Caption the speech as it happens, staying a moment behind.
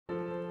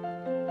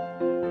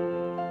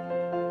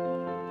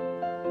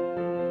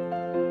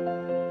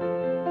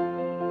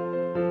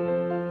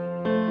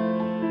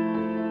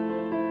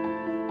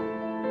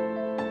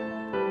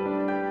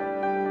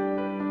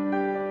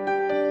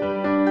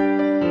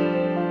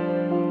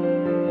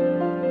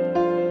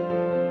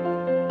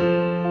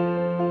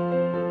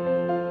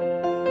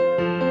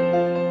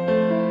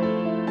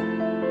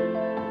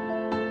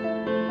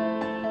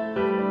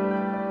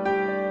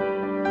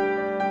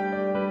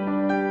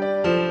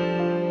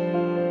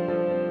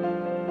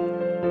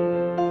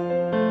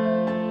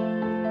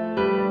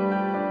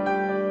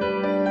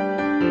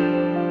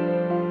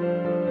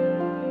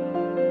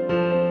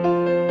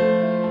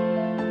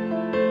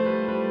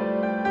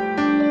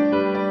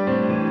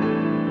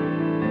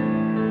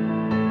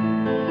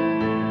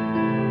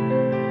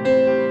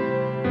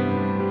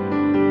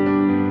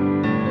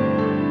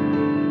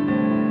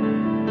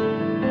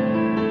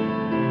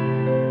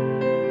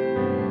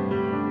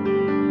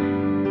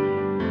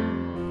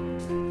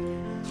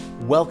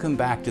Welcome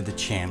back to the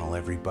channel,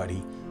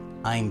 everybody.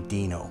 I'm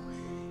Dino.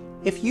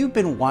 If you've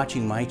been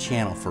watching my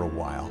channel for a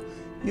while,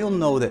 you'll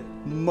know that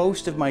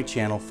most of my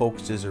channel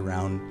focuses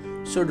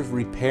around sort of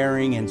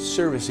repairing and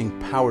servicing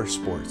power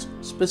sports,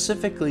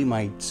 specifically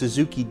my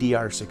Suzuki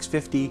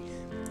DR650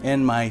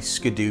 and my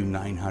Skidoo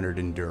 900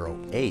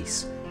 Enduro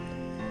Ace.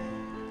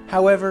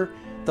 However,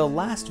 the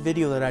last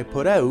video that I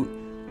put out,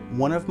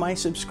 one of my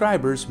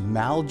subscribers,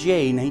 Mal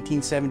J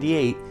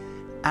 1978,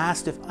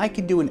 asked if I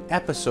could do an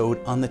episode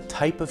on the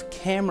type of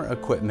camera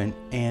equipment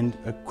and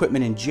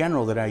equipment in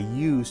general that I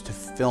use to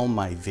film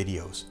my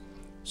videos.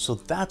 So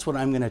that's what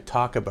I'm going to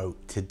talk about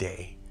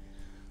today.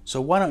 So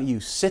why don't you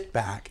sit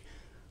back,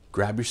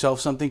 grab yourself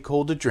something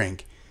cold to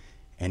drink,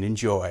 and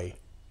enjoy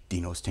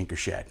Dino's Tinker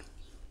Shed.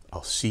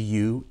 I'll see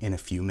you in a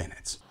few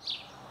minutes.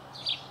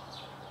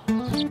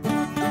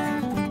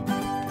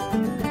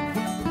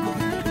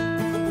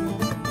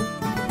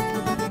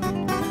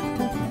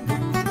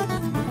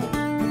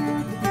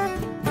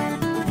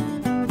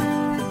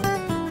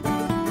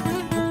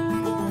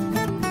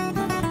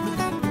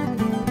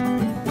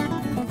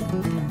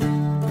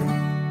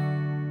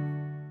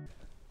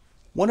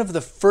 One of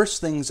the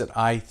first things that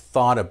I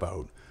thought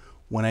about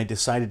when I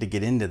decided to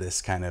get into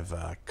this kind of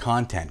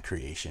content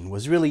creation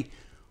was really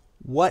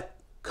what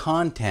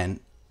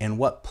content and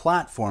what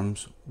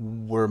platforms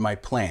were my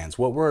plans.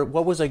 What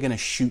was I going to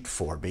shoot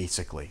for,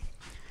 basically?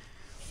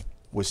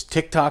 Was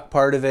TikTok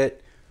part of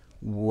it?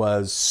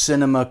 Was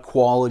cinema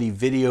quality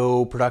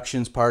video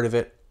productions part of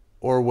it?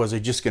 Or was I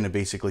just going to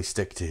basically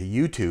stick to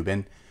YouTube?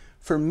 And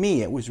for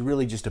me, it was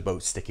really just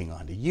about sticking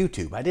on to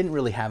YouTube. I didn't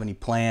really have any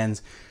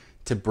plans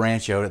to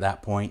branch out at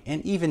that point,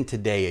 and even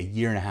today, a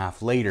year and a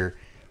half later,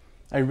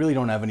 I really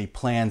don't have any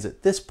plans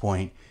at this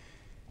point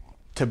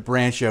to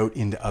branch out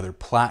into other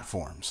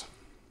platforms.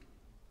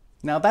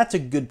 Now that's a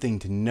good thing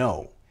to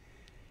know.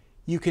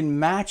 You can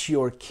match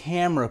your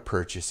camera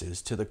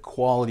purchases to the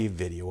quality of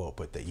video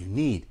output that you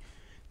need.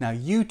 Now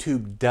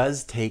YouTube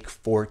does take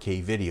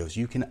 4K videos.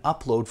 You can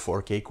upload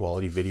 4K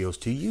quality videos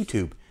to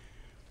YouTube.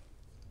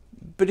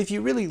 But if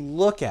you really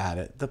look at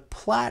it, the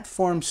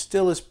platform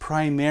still is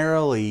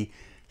primarily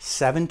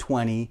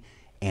 720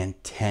 and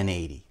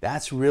 1080.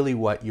 That's really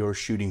what you're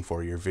shooting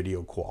for, your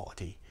video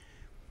quality.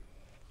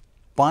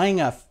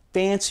 Buying a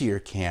fancier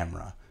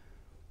camera,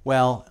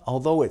 well,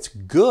 although it's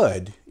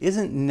good,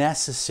 isn't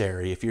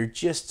necessary if you're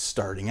just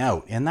starting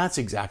out. And that's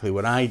exactly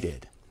what I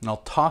did. And I'll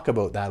talk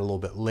about that a little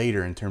bit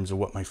later in terms of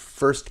what my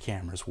first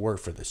cameras were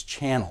for this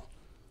channel.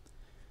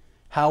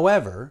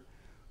 However,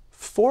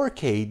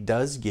 4K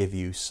does give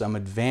you some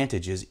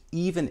advantages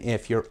even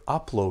if you're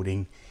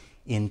uploading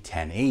in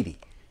 1080.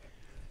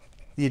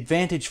 The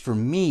advantage for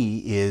me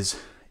is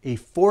a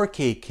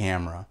 4K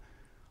camera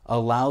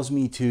allows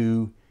me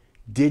to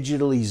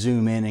digitally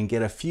zoom in and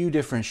get a few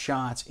different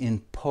shots in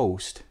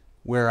post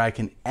where I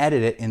can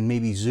edit it and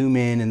maybe zoom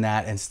in and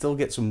that and still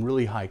get some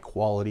really high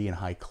quality and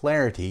high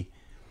clarity,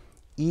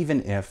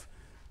 even if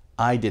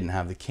I didn't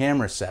have the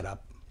camera set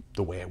up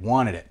the way I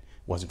wanted it.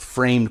 It wasn't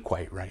framed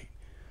quite right.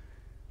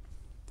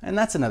 And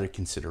that's another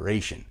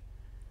consideration.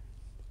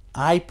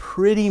 I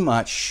pretty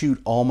much shoot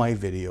all my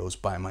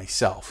videos by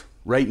myself.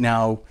 Right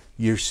now,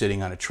 you're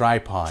sitting on a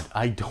tripod.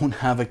 I don't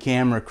have a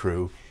camera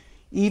crew.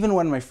 Even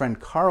when my friend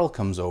Carl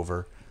comes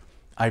over,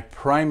 I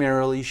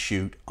primarily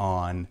shoot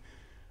on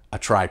a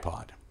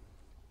tripod.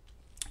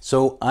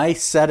 So I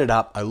set it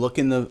up. I look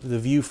in the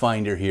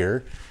viewfinder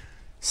here,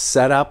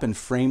 set up and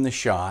frame the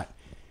shot.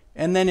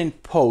 And then in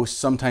post,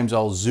 sometimes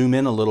I'll zoom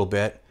in a little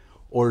bit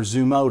or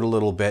zoom out a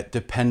little bit,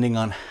 depending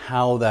on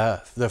how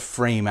the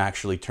frame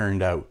actually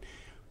turned out.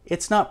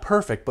 It's not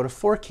perfect, but a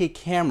 4K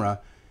camera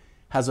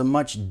has a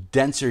much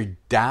denser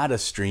data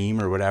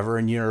stream or whatever,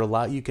 and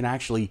you can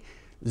actually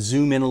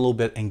zoom in a little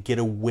bit and get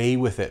away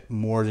with it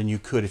more than you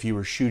could if you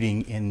were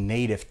shooting in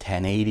native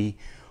 1080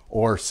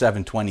 or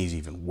 720 is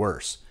even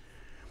worse.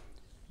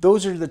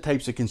 Those are the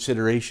types of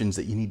considerations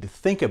that you need to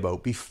think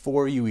about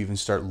before you even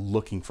start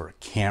looking for a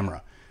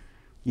camera.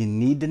 You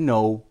need to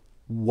know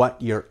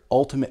what your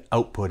ultimate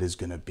output is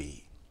going to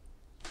be.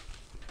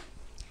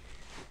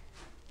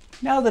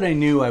 Now that I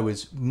knew I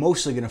was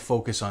mostly going to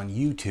focus on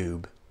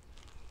YouTube,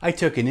 I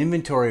took an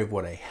inventory of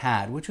what I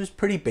had, which was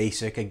pretty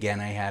basic. Again,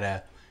 I had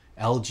a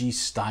LG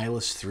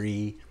Stylus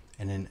 3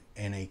 and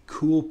a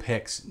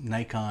Coolpix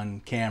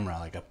Nikon camera,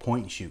 like a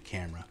point and shoot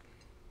camera.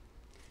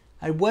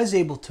 I was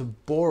able to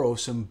borrow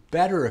some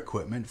better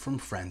equipment from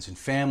friends and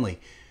family.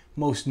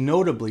 Most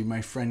notably,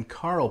 my friend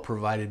Carl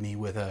provided me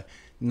with a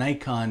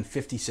Nikon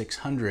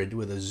 5600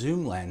 with a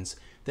zoom lens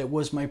that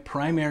was my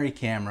primary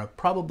camera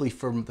probably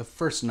for the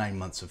first 9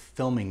 months of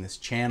filming this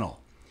channel.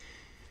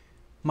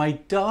 My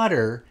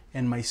daughter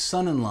and my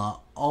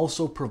son-in-law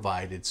also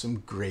provided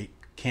some great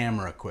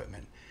camera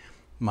equipment.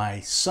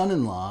 My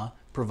son-in-law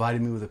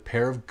provided me with a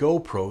pair of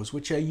GoPros,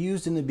 which I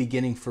used in the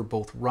beginning for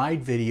both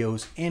ride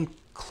videos and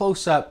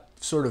close-up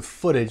sort of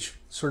footage,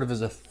 sort of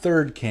as a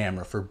third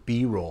camera for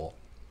B-roll.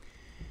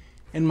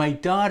 And my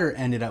daughter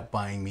ended up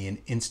buying me an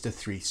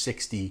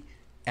Insta360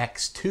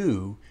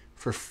 X2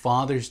 for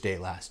Father's Day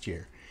last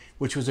year.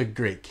 which was a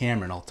great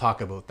camera, and I'll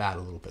talk about that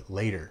a little bit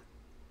later.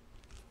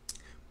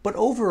 But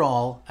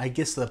overall, I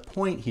guess the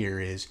point here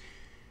is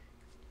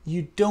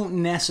you don't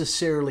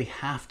necessarily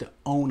have to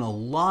own a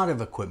lot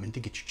of equipment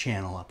to get your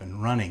channel up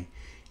and running.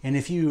 And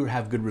if you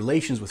have good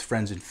relations with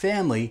friends and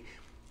family,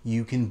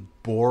 you can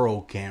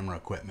borrow camera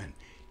equipment.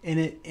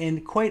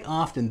 And quite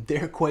often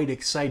they're quite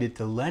excited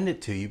to lend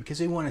it to you because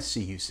they want to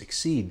see you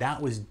succeed.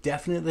 That was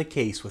definitely the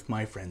case with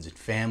my friends and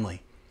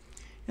family.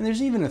 And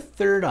there's even a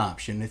third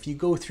option. If you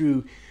go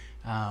through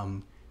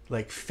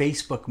like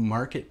Facebook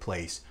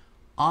Marketplace,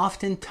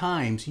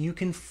 oftentimes you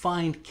can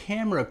find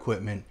camera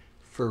equipment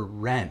for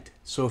rent.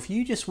 So if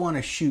you just want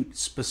to shoot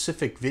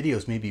specific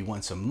videos maybe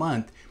once a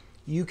month,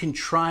 you can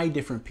try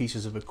different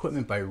pieces of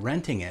equipment by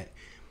renting it,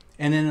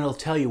 and then it'll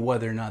tell you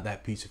whether or not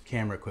that piece of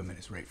camera equipment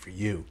is right for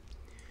you.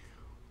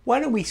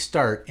 Why don't we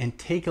start and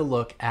take a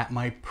look at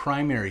my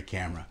primary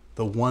camera,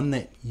 the one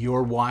that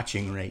you're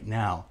watching right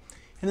now.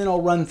 And then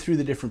I'll run through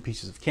the different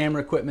pieces of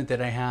camera equipment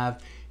that I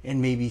have and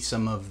maybe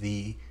some of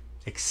the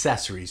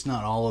accessories,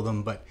 not all of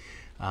them, but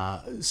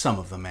some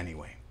of them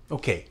anyway.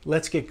 Okay,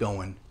 let's get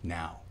going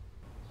now.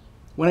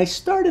 When I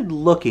started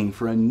looking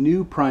for a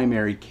new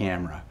primary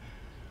camera,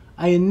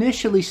 I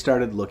initially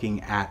started looking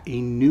at a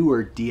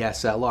newer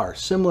DSLR,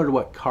 similar to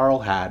what Carl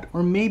had,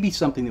 or maybe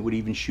something that would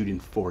even shoot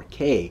in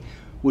 4K,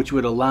 which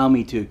would allow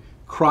me to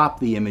crop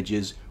the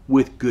images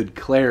with good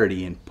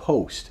clarity in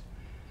post.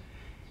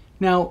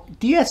 Now,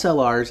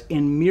 DSLRs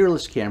and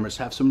mirrorless cameras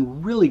have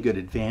some really good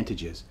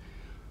advantages.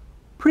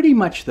 Pretty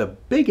much the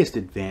biggest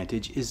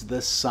advantage is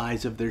the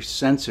size of their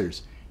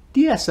sensors.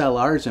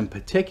 DSLRs in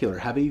particular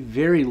have a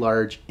very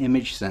large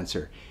image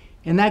sensor,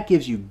 and that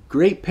gives you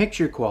great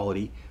picture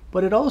quality,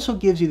 but it also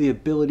gives you the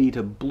ability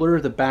to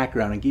blur the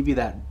background and give you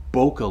that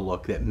bokeh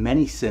look that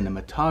many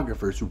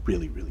cinematographers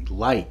really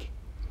like.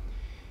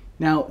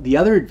 Now, the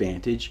other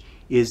advantage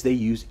is they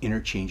use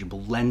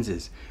interchangeable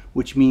lenses,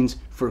 which means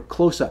for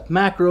close-up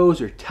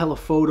macros or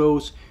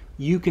telephotos,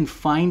 you can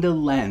find a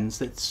lens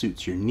that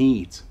suits your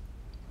needs.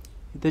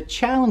 The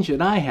challenge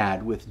that I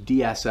had with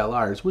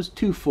DSLRs was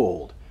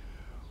twofold.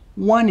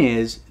 One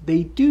is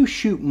they do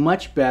shoot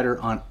much better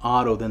on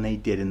auto than they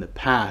did in the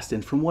past,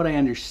 and from what I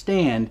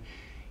understand,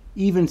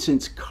 even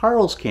since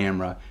Carl's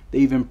camera,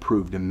 they've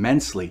improved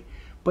immensely.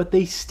 But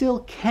they still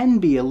can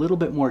be a little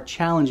bit more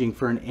challenging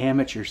for an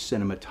amateur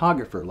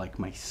cinematographer like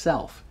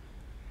myself.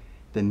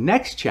 The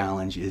next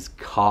challenge is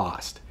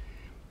cost.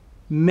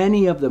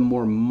 Many of the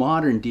more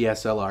modern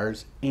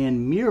DSLRs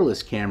and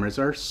mirrorless cameras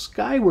are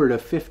skyward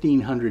of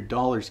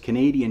 $1,500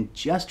 Canadian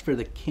just for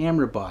the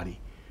camera body.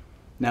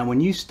 Now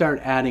when you start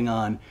adding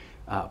on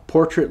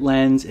portrait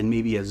lens and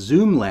maybe a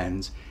zoom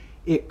lens,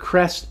 it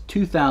crests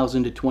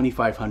 $2,000 to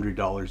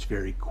 $2,500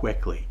 very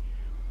quickly.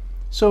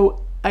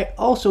 So I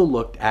also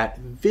looked at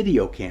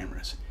video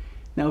cameras.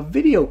 Now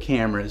video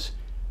cameras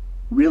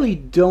really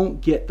don't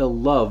get the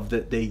love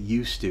that they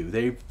used to.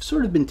 They've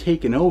sort of been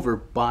taken over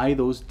by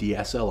those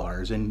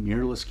DSLRs and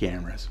mirrorless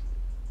cameras.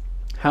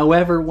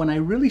 However, when I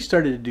really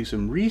started to do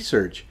some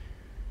research,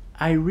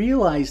 I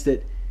realized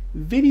that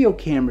video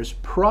cameras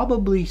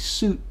probably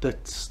suit the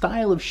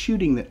style of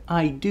shooting that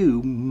I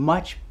do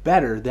much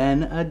better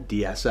than a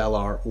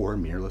DSLR or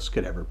mirrorless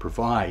could ever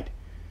provide.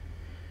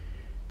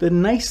 The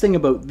nice thing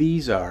about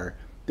these are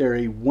they're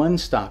a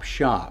one-stop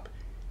shop.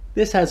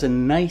 This has a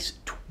nice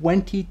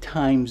 20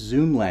 times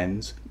zoom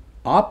lens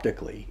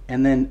optically,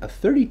 and then a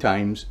 30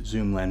 times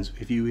zoom lens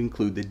if you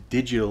include the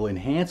digital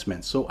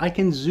enhancements. So I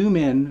can zoom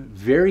in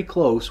very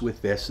close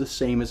with this, the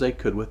same as I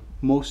could with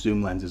most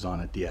zoom lenses on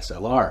a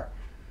DSLR.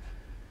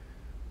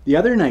 The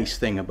other nice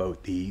thing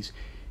about these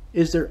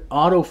is their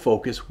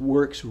autofocus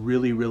works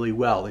really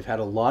well. They've had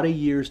a lot of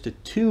years to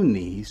tune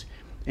these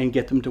and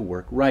get them to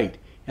work right.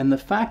 And the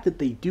fact that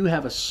they do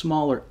have a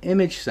smaller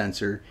image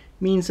sensor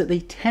means that they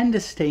tend to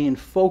stay in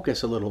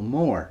focus a little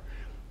more.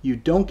 You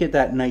don't get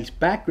that nice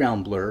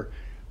background blur,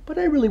 but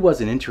I really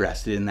wasn't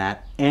interested in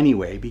that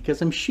anyway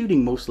because I'm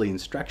shooting mostly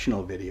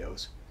instructional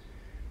videos.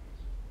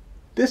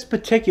 This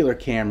particular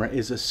camera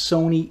is a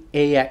Sony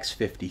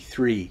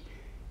AX53,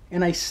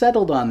 and I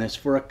settled on this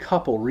for a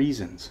couple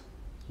reasons.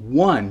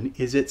 One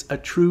is it's a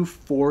true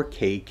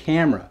 4K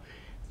camera.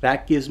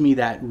 That gives me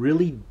that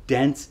really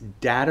dense,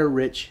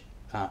 data-rich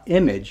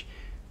image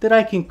that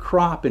I can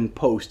crop and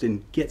post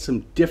and get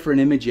some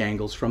different image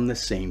angles from the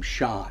same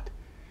shot.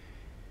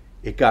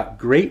 It got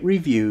great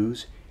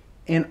reviews,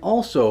 and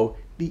also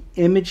the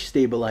image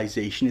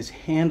stabilization is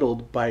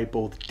handled by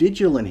both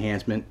digital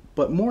enhancement,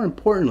 but more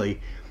importantly,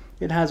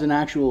 it has an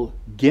actual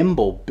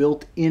gimbal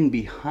built in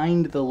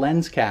behind the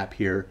lens cap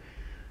here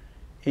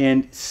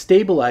and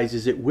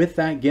stabilizes it with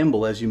that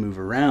gimbal as you move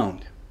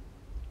around.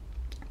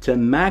 To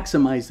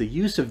maximize the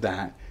use of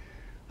that,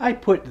 I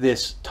put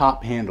this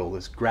top handle,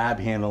 this grab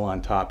handle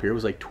on top here. It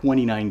was like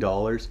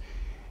 $29,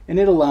 and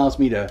it allows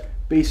me to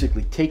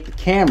basically take the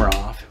camera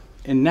off,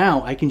 and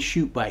now I can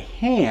shoot by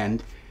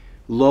hand,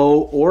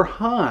 low or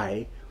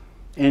high,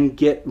 and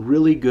get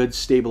really good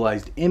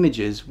stabilized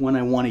images when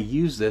I want to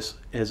use this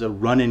as a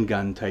run and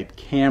gun type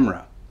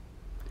camera.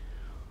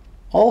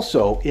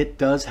 Also, it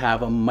does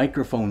have a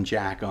microphone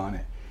jack on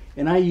it,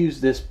 and I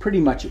use this pretty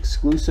much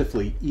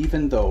exclusively,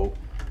 even though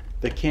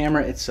the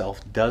camera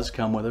itself does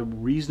come with a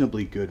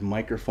reasonably good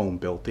microphone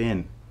built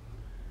in.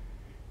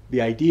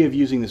 The idea of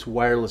using this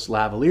wireless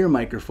lavalier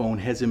microphone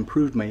has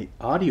improved my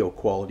audio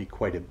quality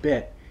quite a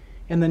bit,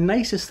 and the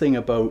nicest thing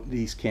about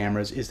these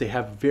cameras is they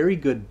have very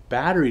good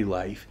battery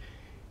life,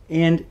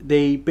 and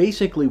they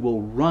basically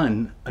will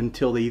run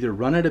until they either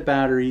run out of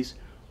batteries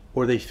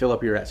or they fill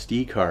up your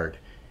SD card.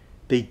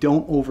 They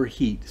don't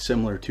overheat,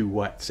 similar to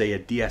what, say, a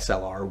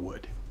DSLR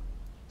would.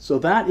 So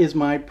that is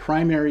my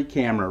primary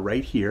camera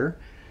right here,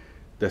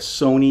 the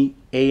Sony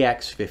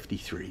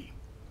AX53.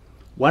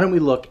 Why don't we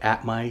look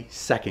at my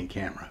second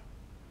camera?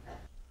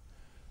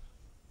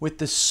 With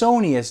the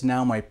Sony as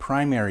now my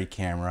primary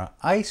camera,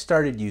 I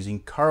started using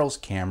Carl's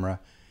camera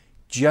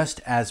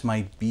just as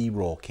my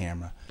B-roll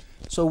camera.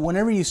 So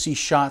whenever you see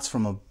shots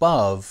from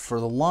above, for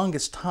the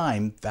longest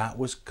time, that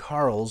was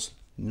Carl's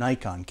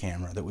Nikon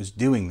camera that was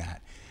doing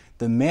that.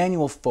 The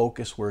manual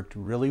focus worked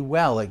really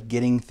well at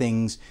getting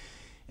things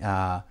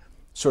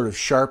sort of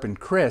sharp and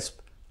crisp,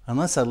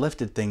 unless I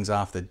lifted things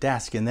off the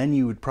desk, and then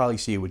you would probably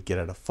see it would get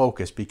out of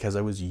focus because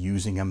I was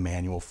using a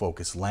manual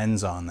focus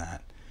lens on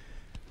that.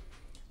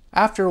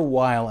 After a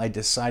while, I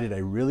decided I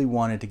really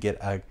wanted to get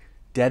a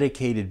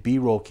dedicated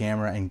B-roll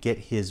camera and get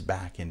his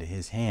back into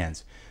his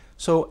hands.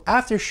 So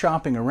after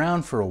shopping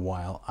around for a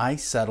while, I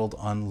settled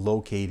on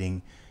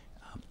locating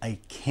a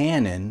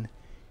Canon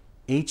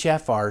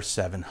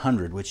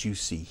HFR700, which you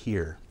see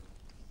here.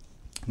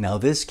 Now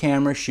this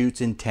camera shoots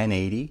in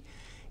 1080.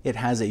 It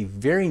has a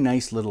very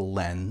nice little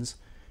lens,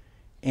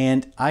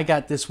 and I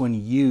got this one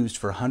used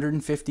for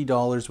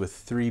 $150 with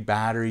 3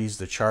 batteries,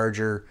 the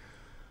charger,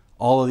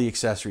 all of the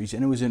accessories,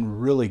 and it was in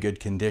really good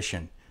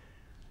condition.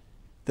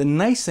 The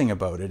nice thing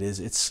about it is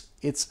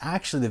it's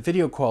actually, the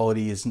video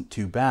quality isn't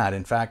too bad.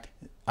 In fact,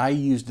 I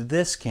used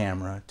this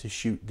camera to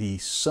shoot the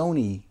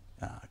Sony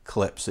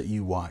clips that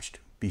you watched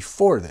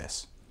before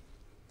this.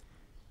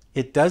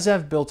 It does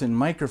have built-in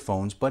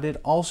microphones, but it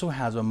also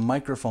has a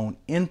microphone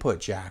input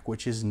jack,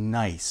 which is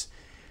nice.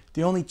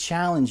 The only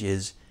challenge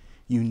is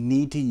you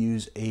need to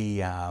use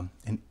an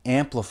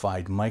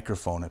amplified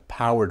microphone, a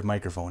powered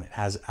microphone. It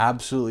has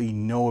absolutely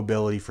no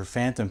ability for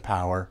phantom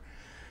power,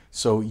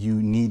 so you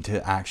need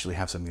to actually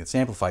have something that's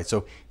amplified.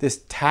 So this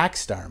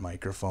Takstar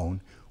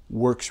microphone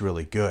works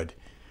really good.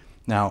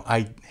 Now,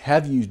 I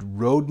have used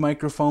Rode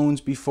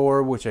microphones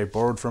before, which I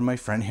borrowed from my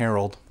friend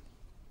Harold.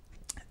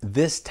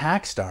 This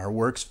Takstar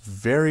works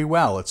very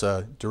well. It's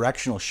a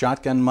directional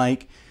shotgun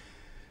mic,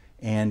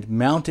 and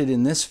mounted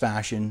in this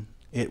fashion,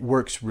 it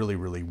works really,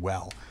 really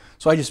well.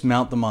 So I just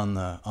mount them on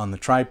the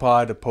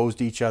tripod opposed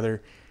to each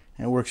other,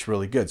 and it works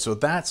really good. So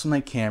that's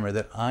my camera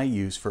that I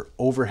use for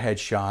overhead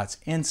shots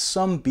and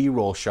some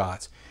B-roll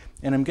shots.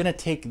 And I'm gonna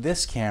take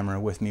this camera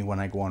with me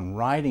when I go on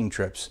riding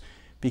trips,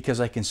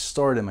 because I can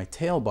store it in my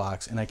tail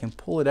box and I can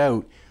pull it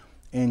out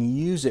and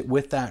use it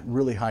with that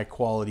really high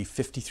quality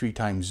 53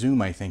 times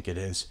zoom, I think it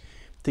is,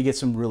 to get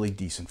some really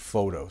decent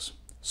photos.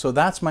 So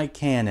that's my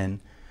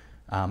Canon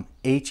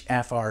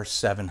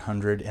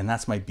HFR700, and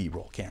that's my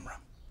B-roll camera.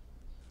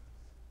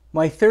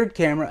 My third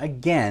camera,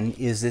 again,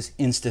 is this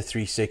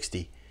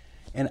Insta360.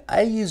 And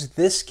I use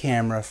this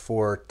camera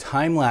for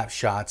time-lapse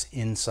shots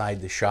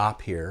inside the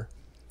shop here,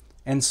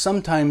 and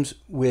sometimes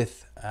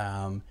with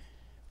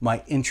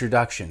my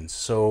introductions.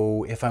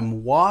 So if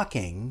I'm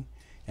walking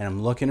and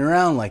I'm looking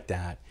around like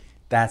that,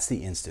 that's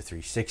the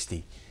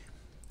Insta360.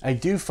 I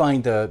do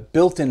find the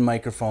built-in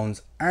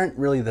microphones aren't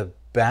really the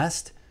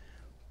best,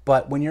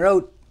 but when you're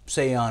out,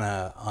 say on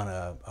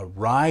a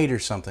ride or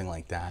something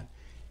like that,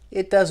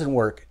 it doesn't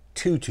work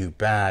too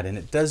bad, and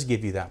it does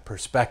give you that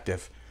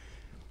perspective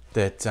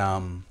that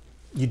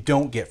you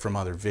don't get from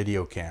other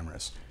video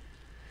cameras.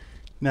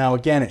 Now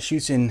again, it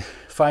shoots in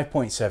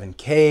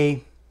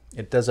 5.7K.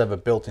 It does have a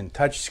built-in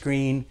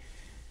touchscreen,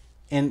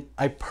 and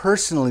I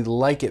personally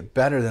like it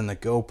better than the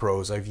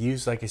GoPros. I've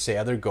used, like I say,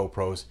 other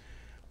GoPros,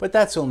 but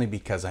that's only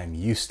because I'm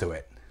used to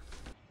it.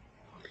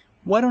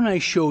 Why don't I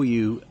show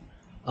you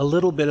a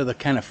little bit of the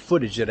kind of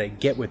footage that I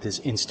get with this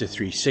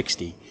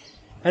Insta360.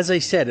 As I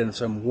said,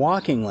 if I'm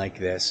walking like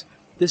this,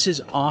 this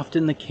is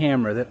often the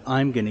camera that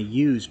I'm going to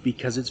use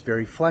because it's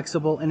very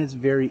flexible and it's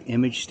very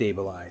image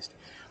stabilized.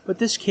 But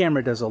this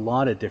camera does a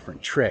lot of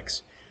different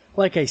tricks.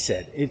 Like I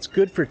said, it's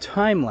good for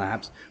time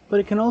lapse, but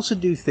it can also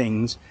do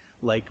things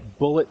like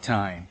bullet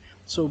time.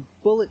 So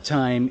bullet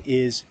time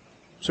is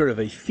sort of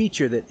a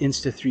feature that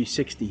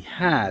Insta360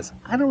 has.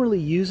 I don't really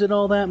use it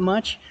all that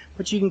much,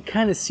 but you can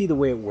kind of see the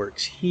way it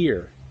works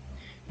here.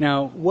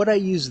 Now, what I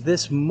use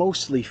this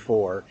mostly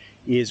for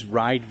is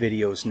ride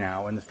videos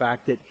now, and the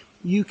fact that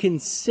you can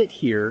sit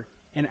here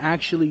and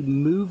actually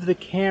move the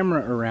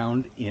camera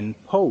around in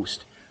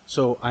post.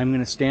 So I'm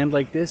going to stand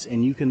like this,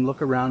 and you can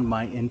look around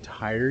my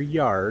entire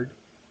yard,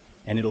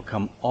 and it'll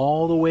come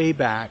all the way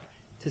back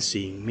to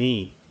seeing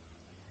me.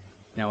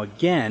 Now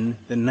again,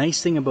 the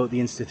nice thing about the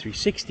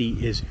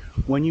Insta360 is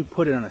when you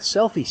put it on a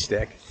selfie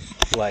stick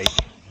like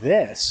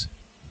this,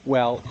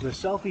 well, the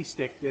selfie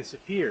stick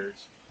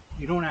disappears,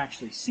 you don't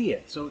actually see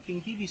it. So it can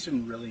give you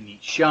some really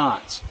neat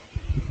shots.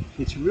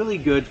 It's really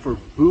good for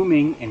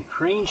booming and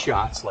crane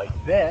shots like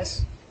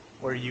this,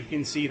 where you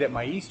can see that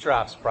my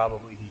eavesdrops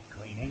probably need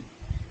cleaning.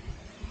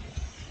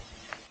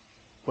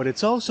 But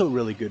it's also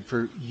really good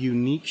for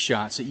unique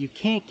shots that you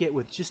can't get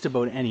with just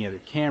about any other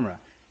camera.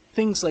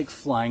 Things like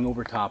flying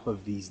over top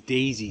of these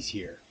daisies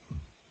here.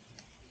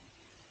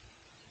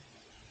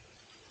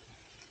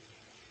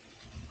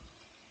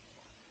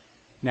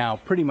 Now,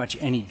 pretty much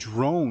any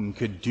drone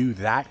could do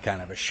that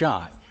kind of a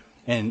shot.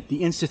 And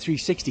the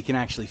Insta360 can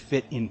actually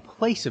fit in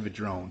place of a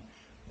drone.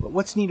 But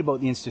what's neat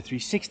about the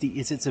Insta360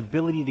 is its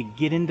ability to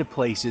get into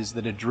places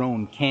that a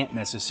drone can't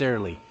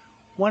necessarily.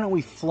 Why don't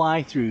we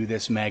fly through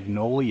this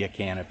magnolia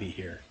canopy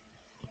here?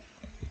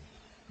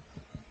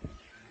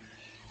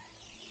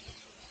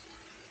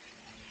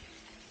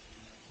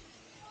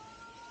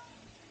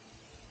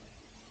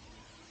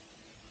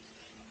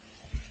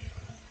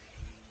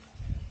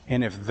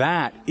 And if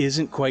that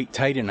isn't quite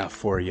tight enough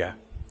for you,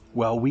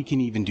 well, we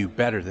can even do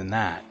better than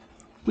that.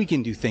 We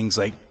can do things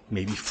like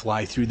maybe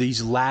fly through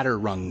these ladder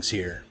rungs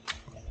here.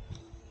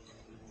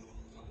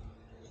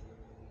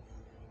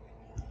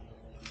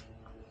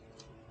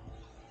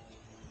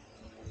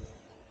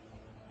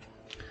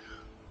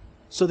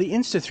 So the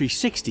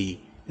Insta360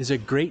 is a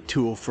great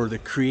tool for the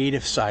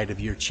creative side of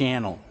your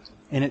channel.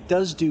 And it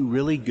does do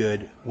really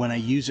good when I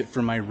use it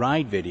for my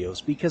ride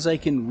videos because I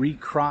can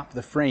recrop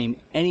the frame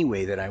any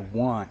way that I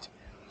want.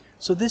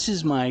 So this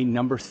is my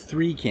number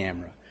 3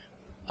 camera.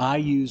 I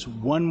use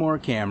one more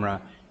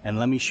camera, and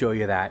let me show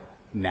you that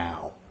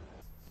now.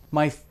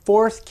 My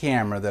 4th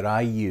camera that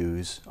I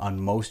use on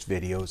most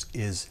videos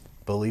is,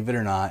 believe it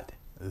or not,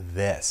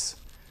 this.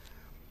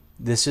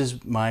 This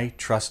is my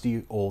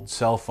trusty old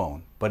cell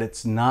phone, but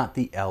it's not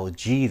the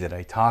LG that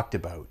I talked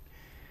about.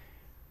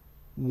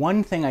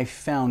 One thing I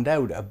found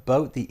out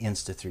about the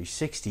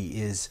Insta360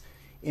 is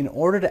in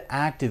order to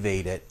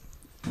activate it,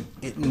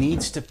 it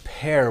needs to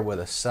pair with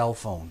a cell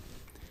phone.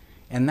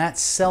 And that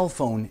cell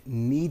phone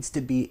needs to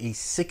be a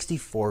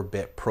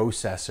 64-bit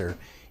processor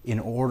in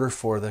order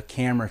for the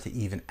camera to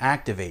even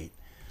activate.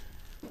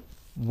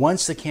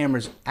 Once the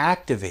camera's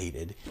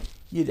activated,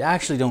 you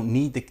actually don't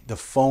need the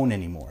phone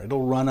anymore.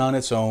 It'll run on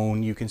its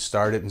own. You can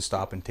start it and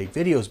stop and take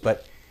videos,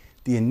 but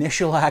the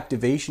initial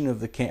activation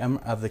of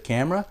the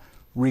camera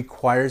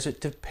requires it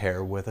to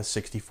pair with a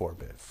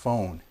 64-bit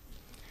phone.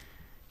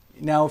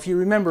 Now, if you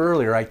remember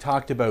earlier, I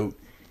talked about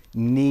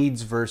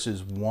needs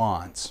versus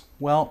wants.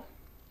 Well,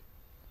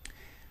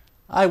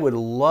 I would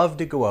love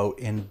to go out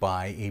and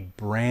buy a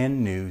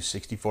brand new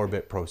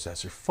 64-bit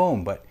processor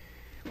phone, but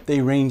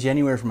they range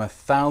anywhere from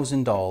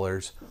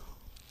 $1,000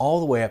 all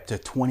the way up to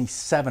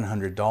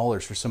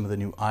 $2,700 for some of the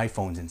new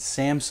iPhones and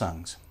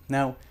Samsungs.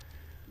 Now,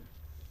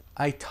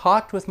 I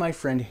talked with my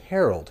friend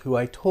Harold, who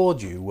I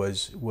told you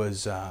was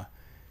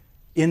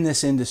in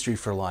this industry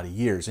for a lot of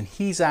years, and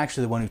he's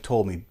actually the one who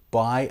told me,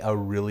 buy a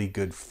really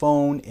good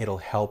phone, it'll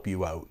help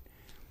you out.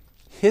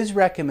 His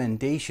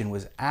recommendation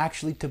was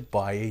actually to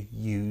buy a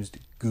used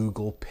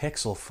Google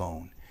Pixel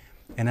phone,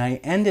 and I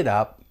ended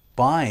up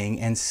buying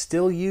and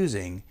still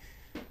using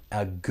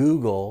a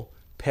Google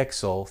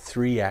Pixel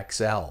 3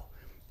 XL.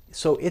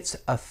 So it's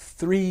a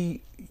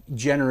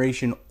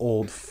 3-generation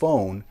old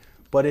phone,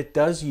 but it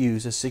does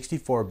use a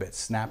 64-bit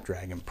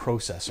Snapdragon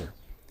processor.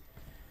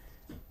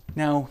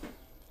 Now,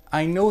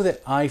 I know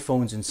that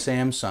iPhones and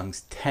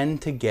Samsungs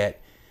tend to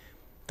get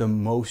the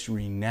most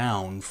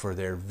renown for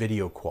their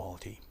video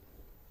quality.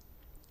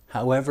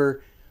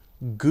 However,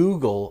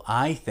 Google,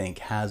 I think,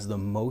 has the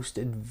most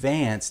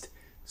advanced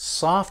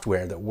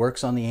software that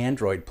works on the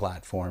Android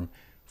platform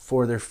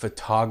for their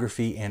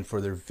photography and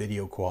for their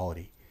video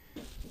quality.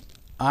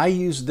 I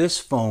use this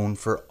phone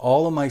for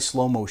all of my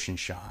slow motion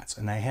shots,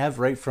 and I have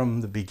right from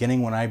the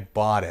beginning when I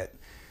bought it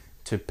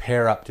to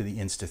pair up to the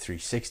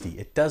Insta360.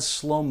 It does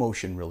slow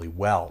motion really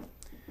well.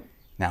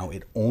 Now,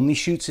 it only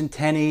shoots in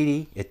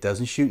 1080. It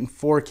doesn't shoot in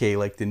 4K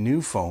like the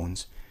new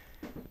phones.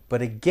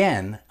 But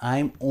again,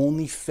 I'm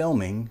only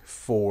filming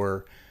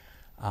for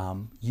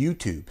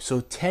YouTube, so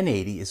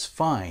 1080 is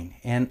fine.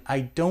 And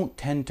I don't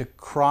tend to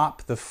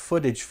crop the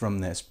footage from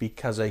this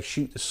because I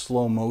shoot the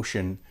slow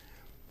motion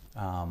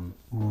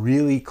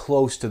really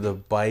close to the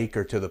bike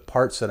or to the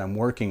parts that I'm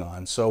working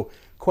on. So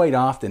quite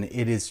often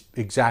it is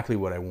exactly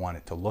what I want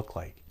it to look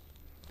like.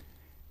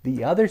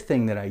 The other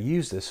thing that I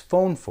use this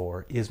phone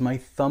for is my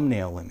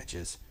thumbnail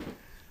images.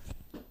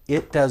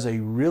 It does a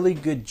really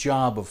good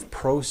job of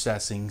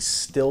processing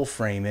still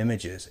frame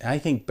images. And I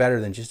think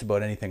better than just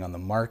about anything on the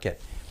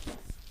market.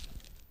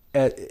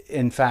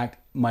 In fact,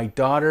 my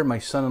daughter, my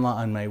son-in-law,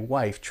 and my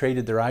wife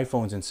traded their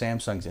iPhones and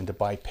Samsungs in to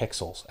buy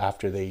Pixels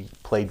after they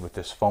played with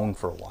this phone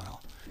for a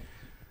while.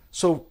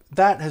 So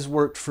that has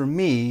worked for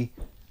me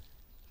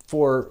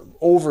for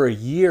over a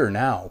year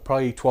now,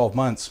 probably 12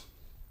 months.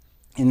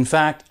 In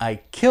fact,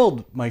 I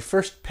killed my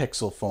first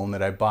Pixel phone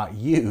that I bought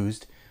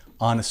used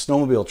on a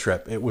snowmobile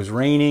trip. It was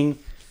raining.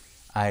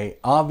 I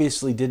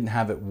obviously didn't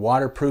have it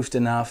waterproofed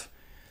enough.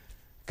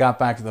 Got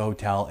back to the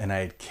hotel and I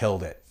had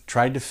killed it.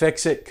 Tried to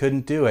fix it,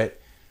 couldn't do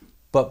it.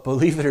 But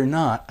believe it or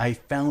not, I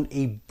found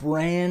a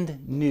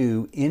brand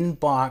new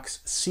in-box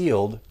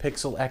sealed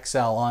Pixel XL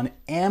on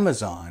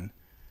Amazon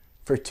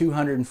for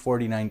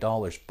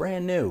 $249,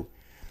 brand new.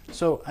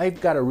 So I've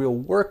got a real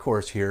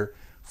workhorse here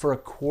for a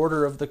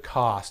quarter of the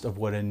cost of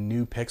what a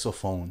new Pixel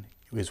phone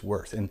is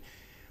worth. And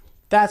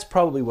that's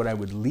probably what I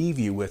would leave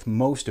you with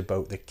most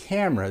about the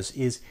cameras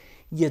is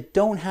you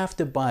don't have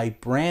to buy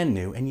brand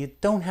new and you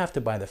don't have to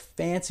buy the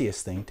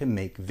fanciest thing to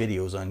make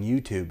videos on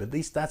YouTube. At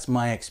least that's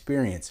my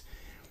experience.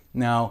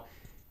 Now,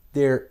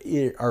 there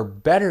are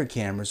better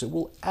cameras that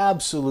will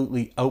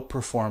absolutely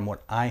outperform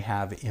what I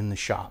have in the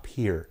shop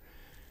here.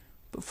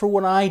 But for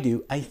what I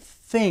do, I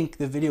think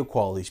the video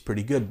quality is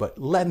pretty good, but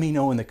let me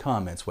know in the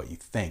comments what you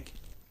think.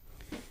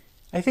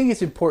 I think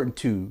it's important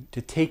too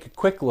to take a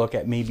quick look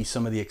at maybe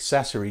some of the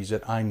accessories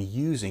that I'm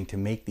using to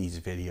make these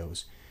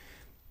videos.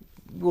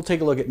 We'll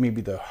take a look at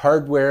maybe the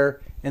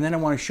hardware, and then I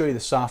want to show you the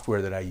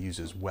software that I use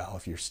as well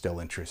if you're still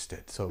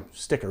interested, so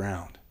stick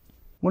around.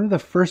 One of the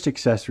first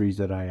accessories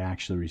that I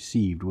actually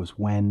received was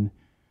when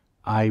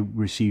I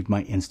received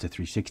my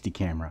Insta360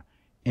 camera,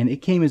 and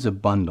it came as a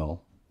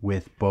bundle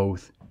with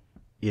both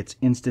its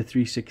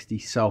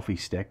Insta360 selfie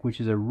stick, which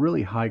is a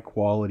really high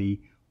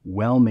quality,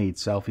 well-made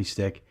selfie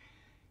stick.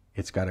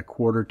 It's got a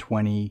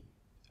 1/4-20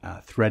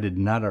 threaded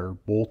nut or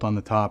bolt on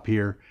the top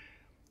here,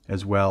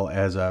 as well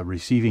as a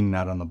receiving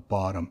nut on the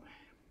bottom.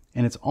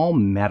 And it's all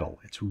metal.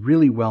 It's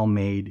really well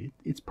made.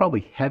 It's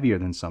probably heavier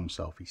than some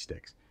selfie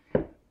sticks,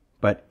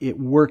 but it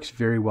works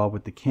very well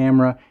with the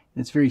camera.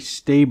 And it's very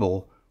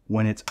stable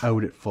when it's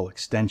out at full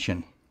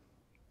extension.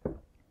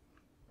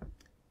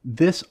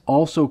 This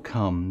also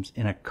comes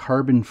in a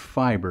carbon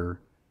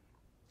fiber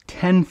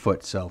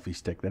 10-foot selfie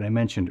stick that I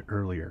mentioned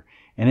earlier,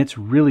 and it's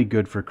really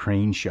good for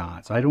crane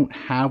shots. I don't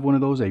have one of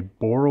those. I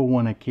borrow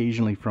one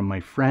occasionally from my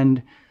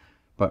friend,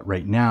 but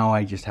right now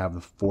I just have the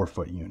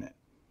 4-foot unit.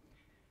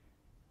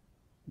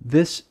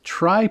 This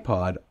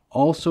tripod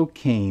also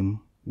came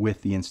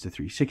with the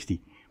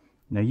Insta360.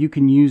 Now you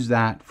can use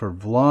that for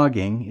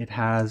vlogging. It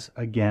has,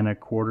 again, a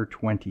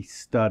 1/4-20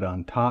 stud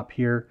on top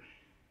here,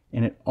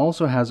 and it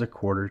also has a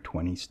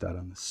 1/4-20 stud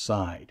on the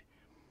side.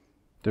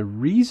 The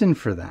reason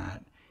for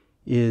that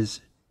is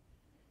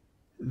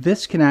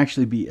this can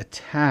actually be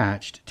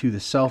attached to the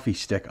selfie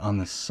stick on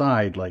the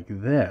side like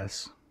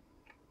this.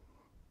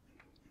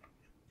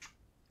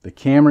 The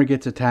camera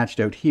gets attached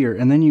out here,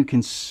 and then you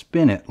can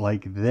spin it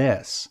like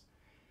this.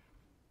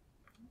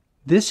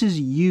 This is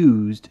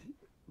used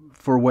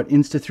for what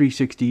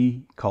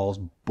Insta360 calls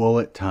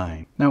bullet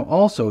time. Now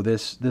also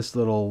this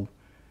little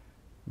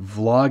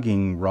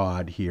vlogging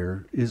rod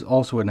here is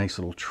also a nice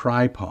little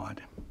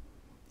tripod.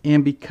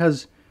 And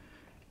because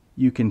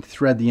you can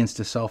thread the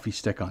Insta selfie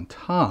stick on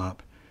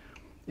top,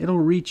 it'll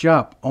reach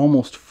up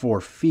almost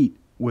 4 feet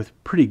with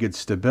pretty good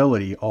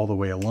stability all the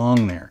way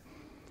along there.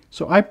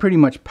 So I pretty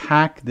much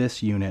pack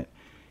this unit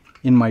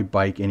in my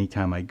bike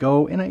anytime I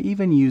go, and I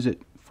even use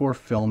it for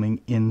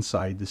filming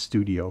inside the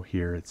studio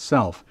here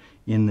itself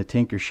in the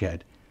Tinker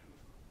Shed.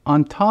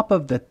 On top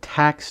of the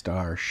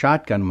Takstar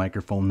shotgun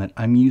microphone that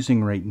I'm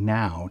using right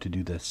now to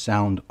do the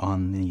sound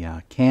on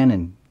the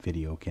Canon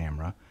video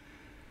camera,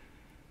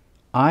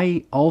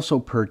 I also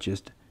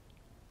purchased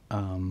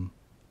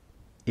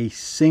a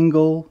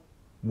single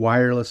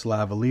wireless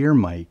lavalier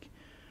mic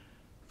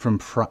from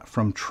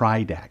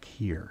Tridec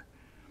here.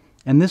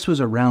 And this was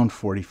around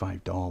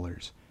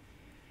 $45.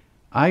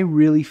 I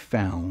really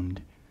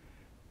found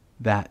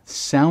that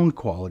sound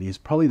quality is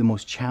probably the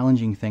most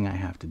challenging thing I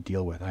have to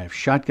deal with. I have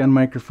shotgun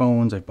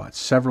microphones. I've bought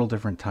several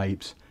different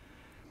types.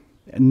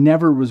 I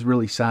never was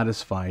really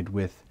satisfied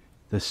with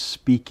the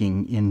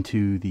speaking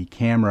into the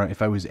camera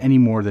if I was any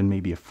more than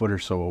maybe a foot or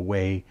so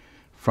away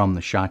from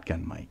the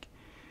shotgun mic.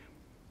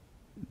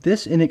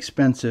 This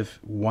inexpensive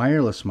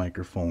wireless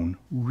microphone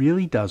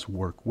really does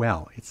work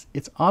well.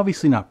 It's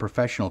obviously not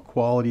professional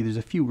quality. There's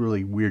a few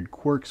really weird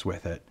quirks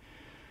with it.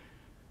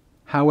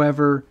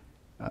 However,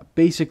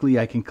 basically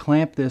I can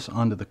clamp this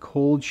onto the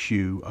cold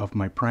shoe of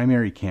my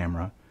primary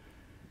camera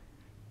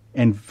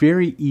and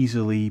very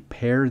easily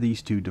pair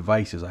these two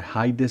devices. I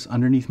hide this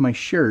underneath my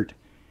shirt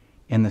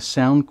and the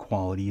sound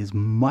quality is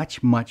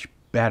much, much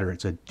better.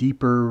 It's a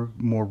deeper,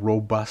 more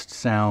robust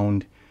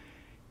sound,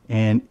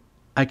 and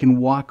I can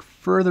walk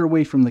further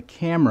away from the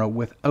camera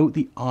without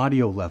the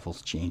audio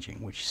levels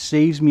changing, which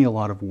saves me a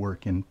lot of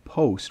work in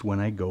post when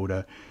I go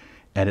to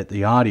edit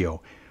the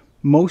audio.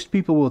 Most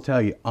people will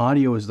tell you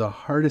audio is the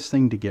hardest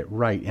thing to get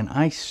right, and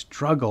I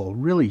struggle,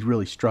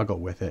 really struggle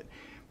with it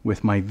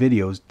with my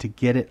videos to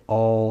get it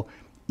all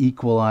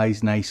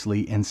equalized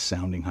nicely and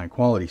sounding high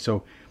quality.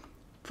 So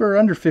for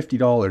under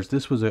 $50,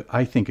 this was,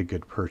 I think, a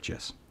good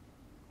purchase.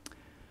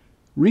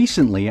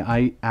 Recently,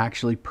 I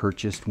actually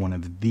purchased one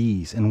of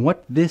these, and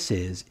what this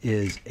is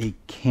a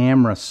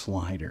camera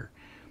slider.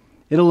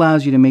 It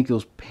allows you to make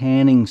those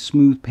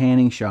smooth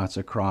panning shots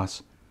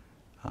across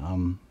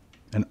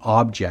an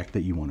object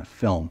that you want to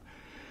film.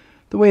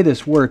 The way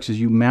this works is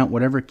you mount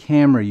whatever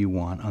camera you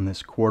want on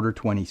this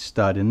 1/4-20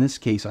 stud. In this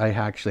case, I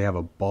actually have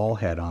a ball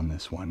head on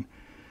this one.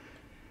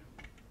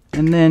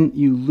 And then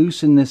you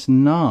loosen this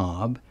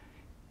knob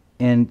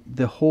and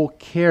the whole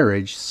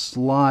carriage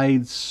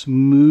slides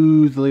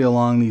smoothly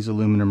along these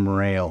aluminum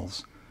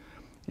rails.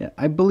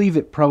 I believe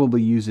it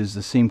probably uses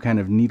the same kind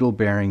of needle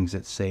bearings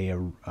that, say,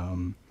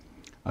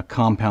 a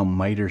compound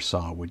miter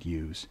saw would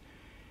use.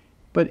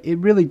 But it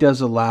really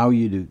does allow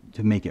you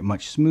to make it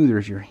much smoother,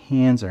 as your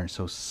hands aren't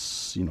so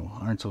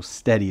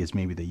steady as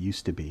maybe they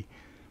used to be.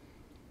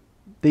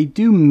 They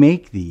do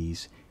make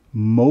these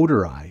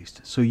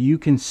motorized, so you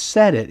can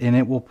set it and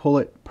it will pull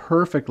it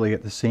perfectly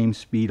at the same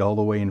speed all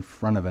the way in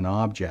front of an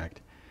object.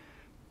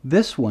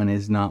 This one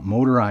is not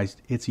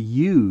motorized, it's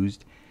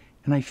used,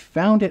 and I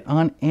found it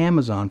on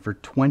Amazon for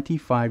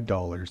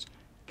 $25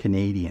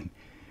 Canadian.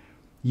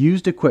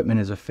 Used equipment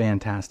is a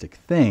fantastic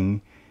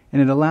thing, and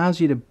it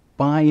allows you to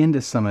buy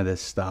into some of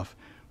this stuff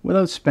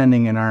without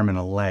spending an arm and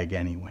a leg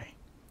anyway.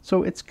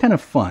 So it's kind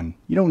of fun.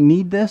 You don't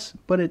need this,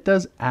 but it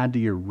does add to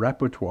your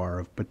repertoire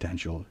of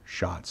potential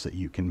shots that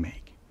you can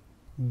make.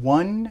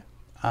 One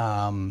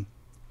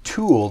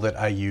tool that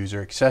I use,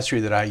 or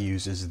accessory that I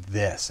use, is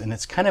this. And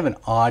it's kind of an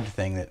odd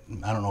thing that,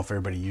 I don't know if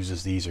everybody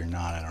uses these or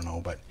not, I don't know.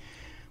 But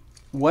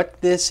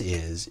what this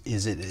is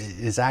it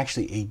is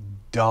actually a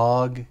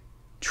dog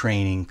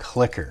training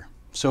clicker.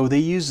 So they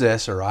use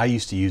this, or I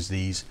used to use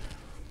these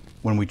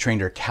when we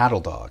trained our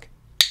cattle dog.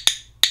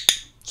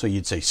 So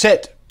you'd say,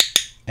 sit!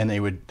 And they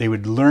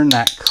would learn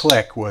that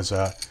click was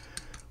a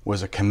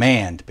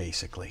command,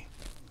 basically.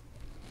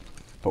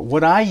 But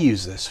what I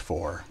use this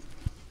for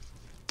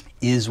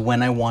is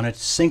when I want to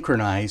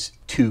synchronize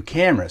two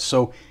cameras.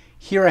 So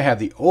here I have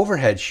the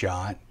overhead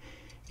shot,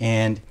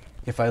 and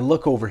if I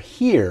look over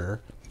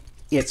here,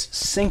 it's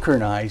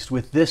synchronized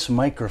with this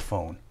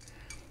microphone.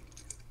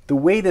 The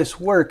way this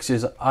works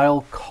is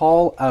I'll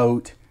call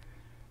out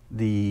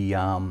the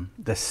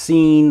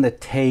scene, the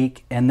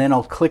take, and then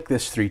I'll click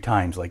this 3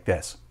 times like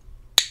this.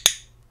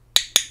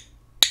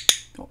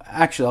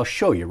 Actually, I'll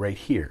show you right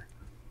here.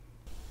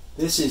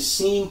 This is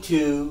scene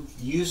 2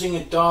 using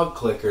a dog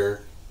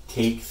clicker,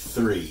 take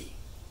 3.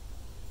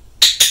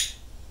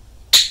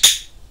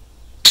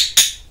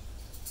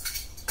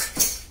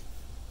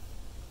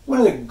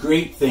 One of the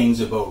great things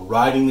about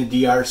riding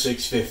the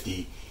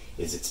DR650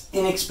 is it's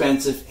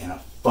inexpensive and a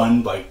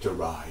fun bike to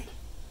ride.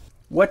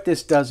 What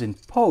this does in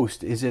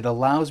post is it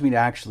allows me to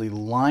actually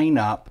line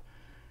up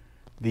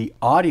the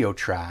audio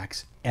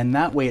tracks, and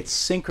that way it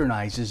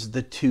synchronizes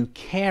the 2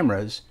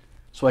 cameras,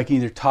 so I can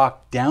either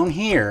talk down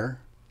here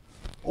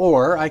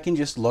or I can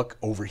just look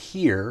over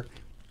here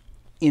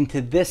into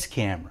this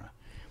camera.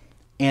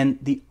 And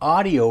the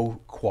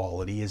audio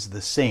quality is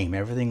the same.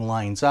 Everything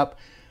lines up.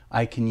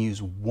 I can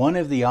use one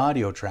of the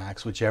audio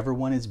tracks, whichever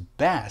one is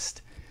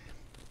best,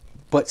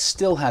 but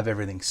still have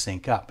everything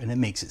sync up, and it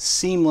makes it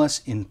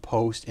seamless in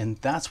post, and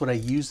that's what I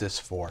use this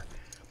for.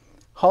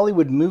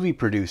 Hollywood movie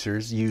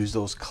producers use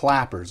those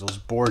clappers, those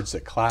boards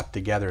that clap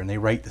together, and they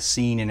write the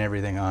scene and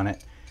everything on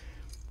it.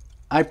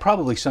 I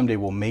probably someday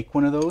will make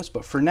one of those,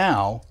 but for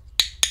now,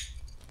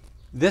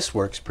 this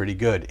works pretty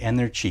good, and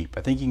they're cheap.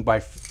 I think you can buy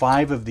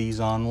 5 of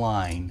these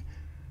online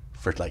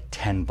for like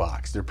 10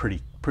 bucks. They're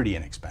pretty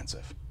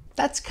inexpensive.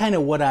 That's kind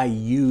of what I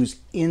use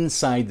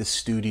inside the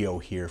studio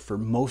here for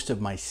most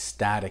of my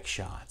static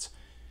shots.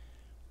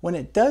 When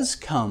it does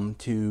come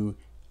to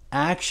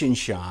action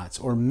shots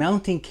or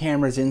mounting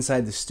cameras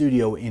inside the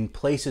studio in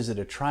places that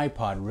a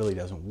tripod really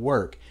doesn't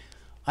work,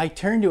 I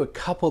turn to a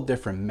couple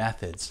different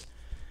methods.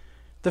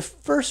 The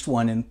first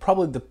one, and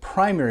probably the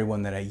primary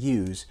one that I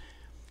use,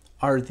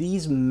 are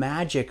these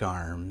magic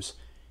arms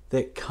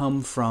that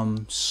come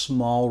from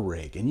Small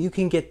Rig, and you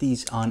can get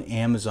these on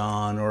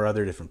Amazon or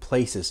other different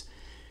places.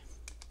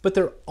 But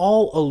they're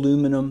all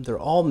aluminum, they're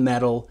all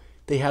metal.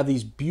 They have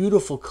these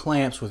beautiful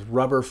clamps with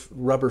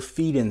rubber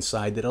feet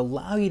inside that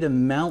allow you to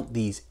mount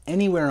these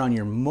anywhere on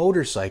your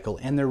motorcycle,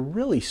 and they're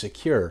really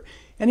secure.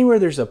 Anywhere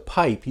there's a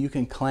pipe you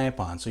can clamp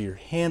on, so your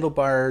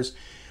handlebars,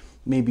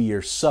 maybe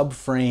your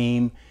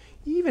subframe,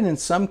 even in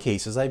some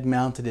cases I've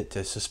mounted it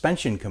to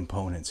suspension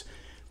components,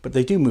 but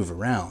they do move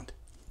around.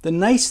 The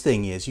nice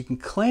thing is you can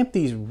clamp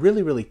these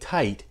really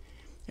tight,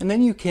 and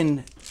then you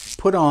can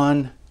put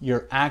on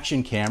your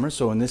action camera,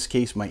 so in this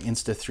case my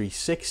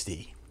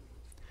Insta360,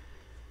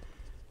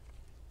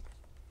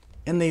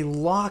 and they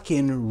lock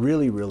in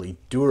really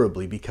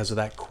durably because of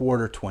that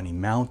 1/4-20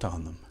 mount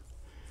on them.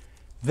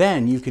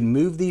 Then you can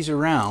move these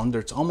around,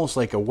 it's almost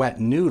like a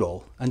wet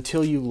noodle,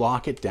 until you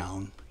lock it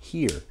down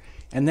here,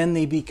 and then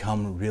they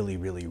become really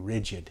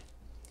rigid.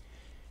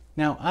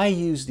 Now I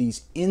use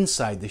these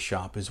inside the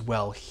shop as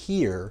well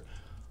here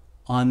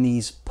on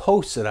these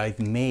posts that I've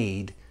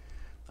made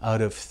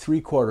out of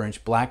 3/4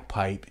 inch black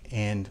pipe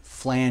and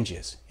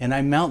flanges, and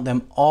I mount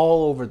them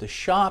all over the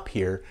shop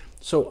here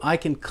so I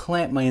can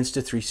clamp my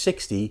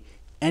Insta360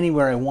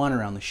 anywhere I want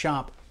around the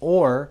shop,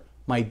 or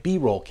my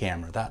B-roll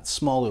camera, that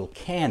small little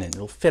Canon.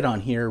 It'll fit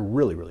on here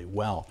really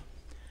well.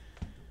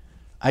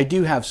 I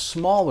do have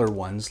smaller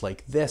ones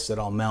like this that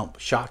I'll mount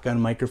shotgun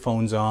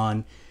microphones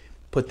on,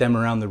 put them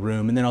around the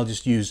room, and then I'll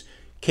just use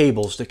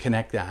cables to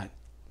connect that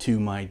to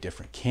my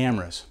different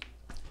cameras.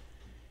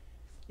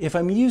 If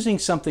I'm using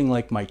something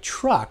like my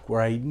truck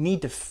where I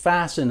need to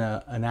fasten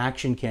an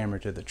action camera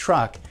to the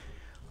truck,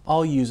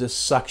 I'll use a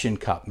suction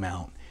cup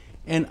mount.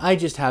 And I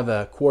just have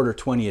a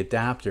 1/4-20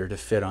 adapter to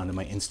fit onto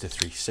my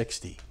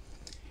Insta360.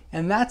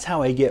 And that's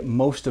how I get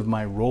most of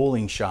my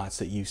rolling shots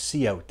that you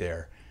see out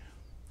there.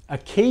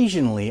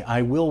 Occasionally,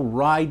 I will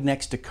ride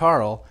next to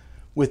Carl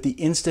with the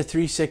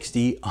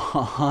Insta360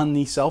 on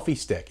the selfie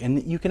stick.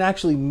 And you can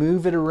actually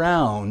move it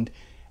around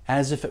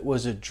as if it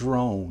was a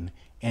drone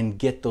and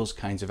get those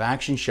kinds of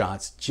action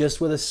shots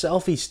just with a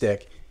selfie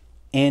stick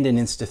and an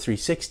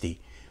Insta360.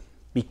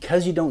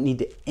 Because you don't need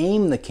to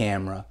aim the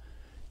camera,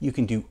 you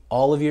can do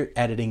all of your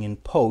editing in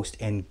post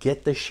and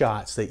get the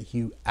shots that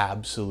you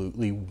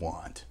absolutely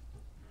want.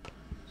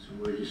 So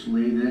we'll just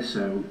lay this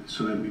out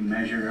so that we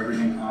measure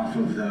everything off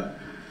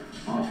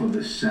of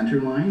the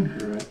center line.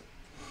 Correct.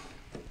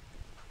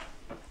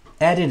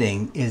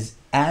 Editing is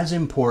as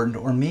important,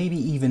 or maybe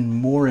even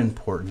more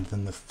important,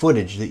 than the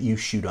footage that you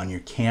shoot on your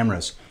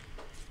cameras.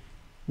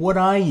 What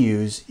I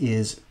use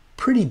is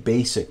pretty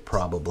basic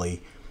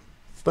probably,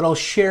 but I'll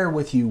share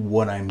with you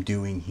what I'm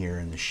doing here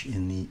in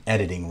the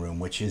editing room,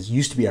 which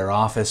used to be our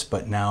office,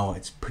 but now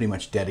it's pretty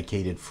much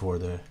dedicated for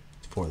the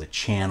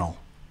channel.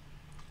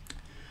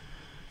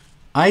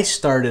 I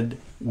started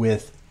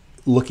with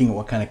looking at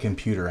what kind of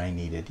computer I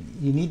needed.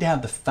 You need to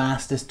have the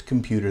fastest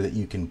computer that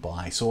you can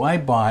buy. So I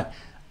bought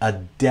a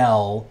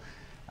Dell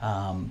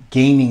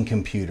gaming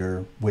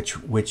computer,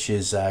 which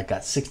is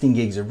got 16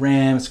 gigs of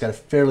RAM. It's got a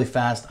fairly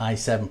fast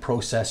i7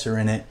 processor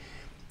in it.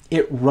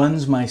 It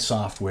runs my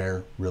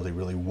software really,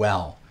 really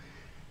well.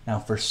 Now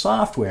for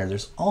software,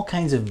 there's all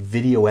kinds of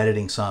video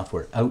editing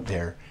software out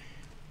there.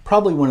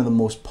 Probably one of the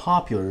most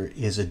popular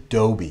is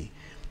Adobe.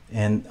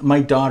 And my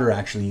daughter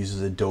actually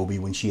uses Adobe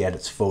when she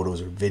edits photos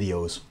or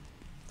videos.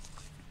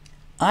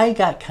 I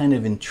got kind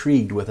of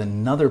intrigued with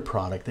another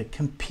product that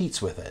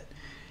competes with it.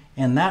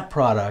 And that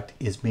product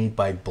is made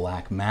by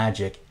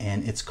Blackmagic,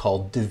 and it's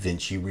called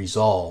DaVinci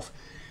Resolve.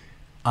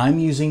 I'm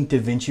using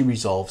DaVinci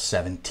Resolve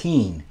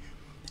 17,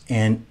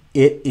 and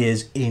it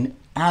is an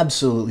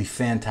absolutely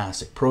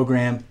fantastic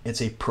program.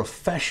 It's a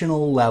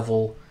professional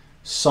level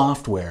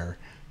software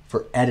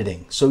for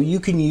editing. So you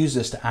can use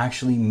this to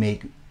actually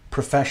make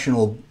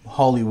professional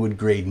Hollywood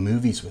grade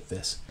movies with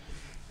this.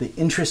 The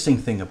interesting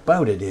thing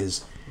about it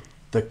is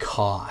the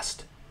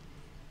cost.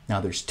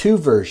 Now there's two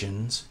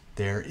versions.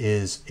 There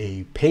is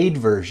a paid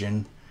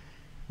version,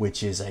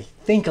 which is I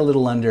think a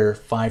little under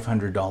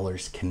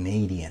 $500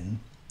 Canadian,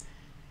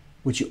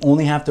 which you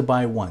only have to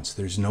buy once.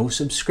 There's no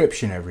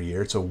subscription every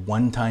year. It's a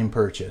one-time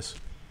purchase.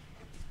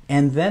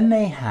 And then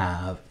they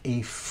have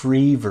a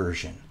free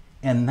version,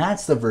 and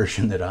that's the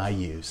version that I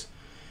use.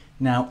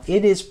 Now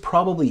it is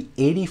probably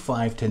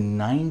 85 to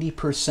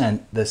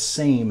 90% the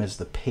same as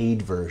the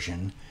paid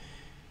version.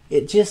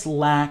 It just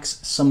lacks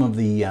some of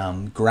the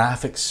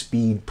graphic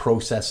speed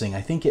processing. I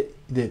think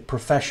the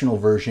professional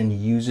version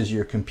uses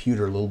your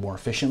computer a little more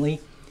efficiently,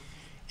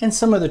 and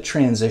some of the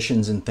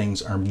transitions and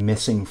things are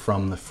missing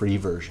from the free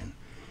version.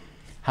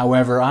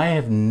 However, I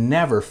have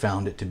never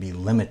found it to be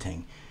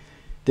limiting.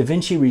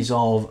 DaVinci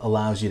Resolve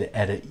allows you to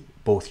edit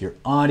both your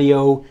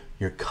audio,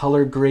 your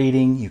color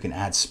grading, you can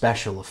add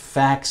special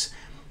effects.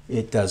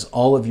 It does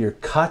all of your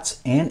cuts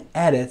and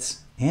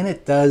edits, and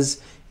it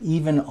does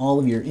even all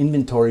of your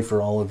inventory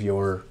for all of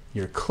your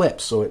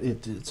clips. So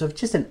it's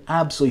just an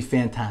absolutely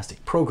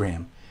fantastic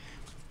program.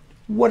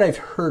 What I've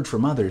heard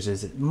from others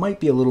is it might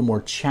be a little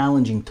more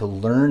challenging to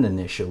learn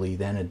initially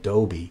than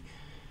Adobe.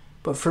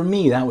 But for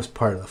me, that was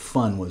part of the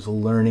fun, was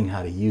learning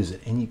how to use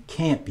it, and you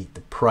can't beat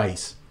the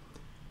price.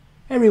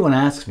 Everyone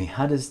asks me,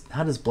 how does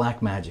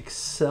Blackmagic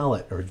sell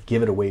it or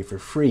give it away for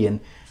free? And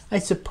I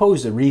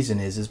suppose the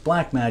reason is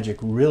Blackmagic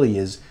really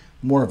is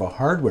more of a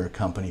hardware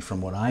company from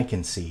what I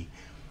can see.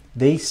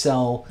 They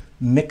sell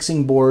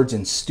mixing boards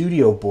and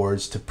studio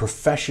boards to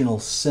professional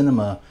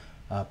cinema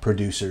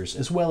producers,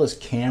 as well as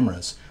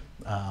cameras,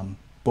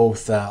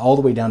 both all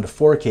the way down to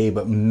 4K,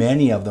 but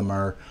many of them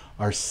are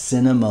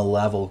cinema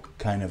level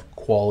kind of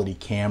quality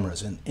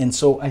cameras. And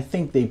so I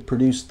think they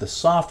produce the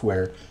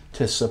software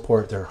to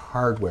support their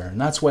hardware,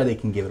 and that's why they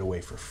can give it away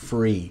for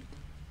free.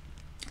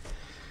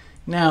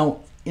 Now,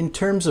 in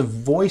terms of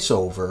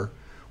voiceover,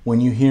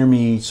 when you hear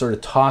me sort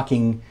of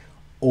talking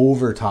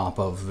over top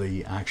of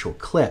the actual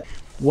clip,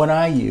 what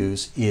I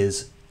use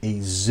is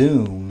a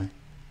Zoom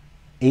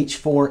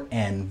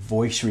H4n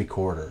voice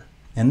recorder.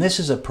 And this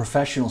is a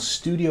professional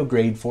studio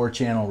grade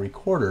 4-channel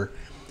recorder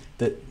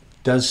that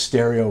does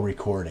stereo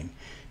recording.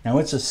 Now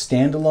it's a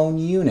standalone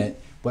unit,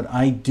 but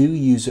I do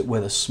use it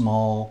with a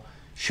small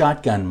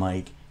shotgun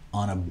mic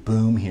on a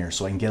boom here,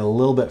 so I can get a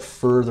little bit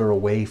further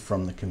away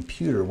from the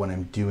computer when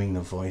I'm doing the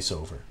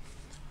voiceover.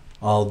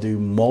 I'll do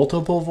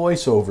multiple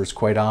voiceovers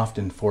quite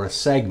often for a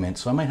segment,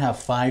 so I might have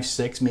 5,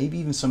 6, maybe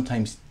even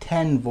sometimes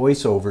 10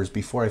 voiceovers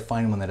before I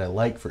find one that I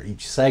like for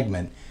each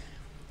segment.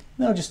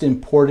 Then I'll just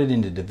import it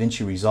into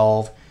DaVinci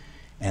Resolve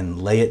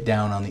and lay it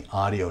down on the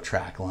audio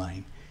track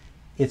line.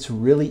 It's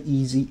really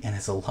easy and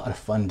it's a lot of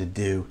fun to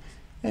do.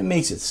 It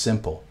makes it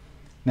simple.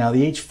 Now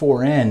the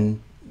H4n,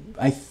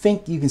 I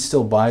think you can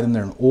still buy them.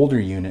 They're an older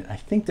unit. I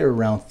think they're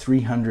around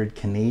 300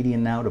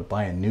 Canadian now to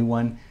buy a new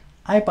one.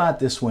 I bought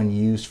this one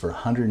used for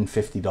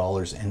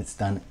 $150 and it's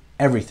done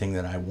everything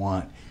that I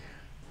want.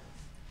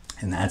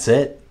 And that's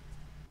it.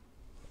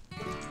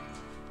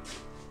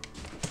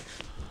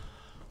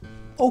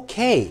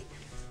 Okay,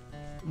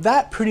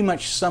 that pretty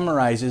much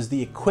summarizes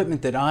the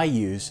equipment that I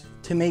use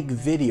to make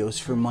videos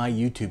for my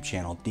YouTube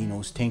channel,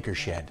 Dino's Tinker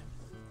Shed.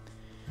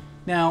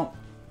 Now,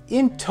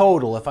 in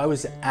total, if I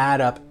was to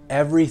add up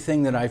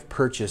everything that I've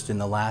purchased in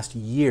the last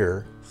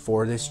year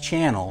for this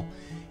channel,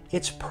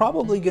 it's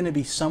probably going to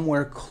be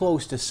somewhere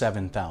close to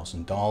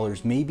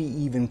 $7,000, maybe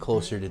even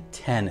closer to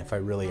 10 if I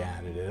really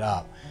added it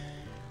up.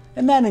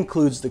 And that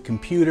includes the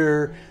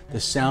computer, the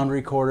sound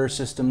recorder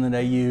system that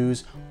I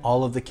use,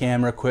 all of the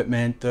camera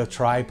equipment, the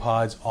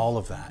tripods, all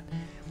of that.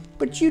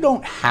 But you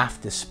don't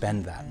have to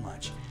spend that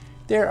much.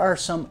 There are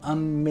some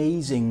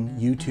amazing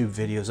YouTube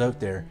videos out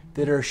there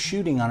that are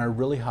shooting on a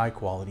really high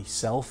quality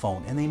cell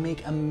phone and they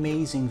make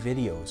amazing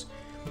videos.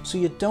 So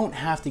you don't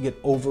have to get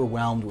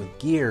overwhelmed with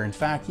gear. In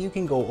fact, you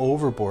can go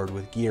overboard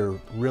with gear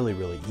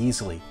really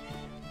easily.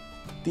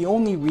 The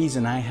only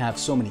reason I have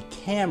so many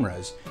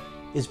cameras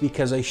is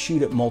because I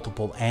shoot at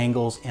multiple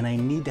angles and I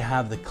need to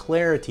have the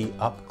clarity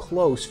up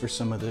close for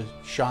some of the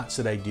shots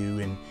that I do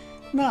in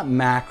not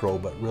macro,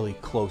 but really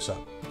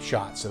close-up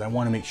shots that I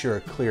want to make sure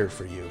are clear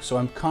for you. So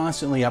I'm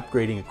constantly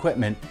upgrading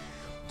equipment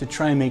to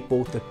try and make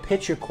both the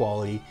picture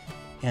quality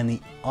and the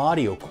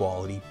audio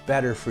quality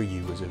better for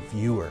you as a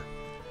viewer.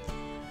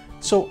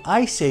 So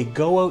I say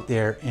go out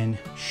there and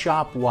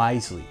shop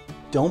wisely.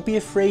 Don't be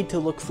afraid to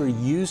look for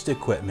used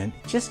equipment.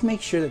 Just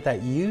make sure that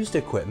that used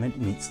equipment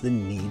meets the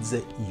needs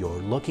that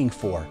you're looking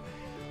for.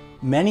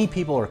 Many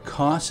people are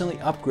constantly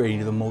upgrading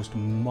to the most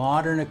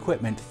modern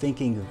equipment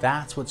thinking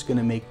that's what's going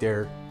to make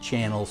their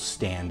channel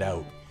stand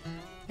out.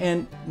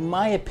 And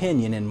my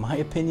opinion, and my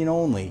opinion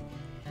only,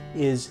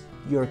 is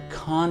your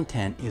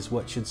content is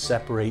what should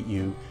separate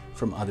you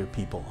from other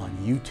people on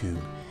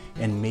YouTube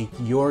and make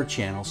your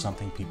channel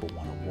something people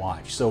want to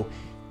watch. So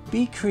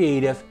be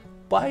creative,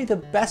 buy the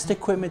best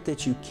equipment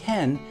that you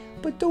can,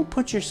 but don't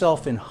put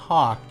yourself in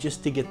hock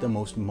just to get the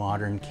most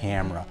modern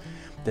camera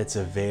that's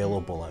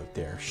available out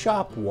there.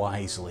 Shop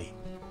wisely.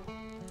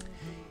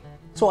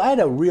 So I had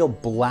a real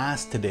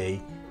blast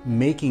today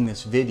making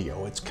this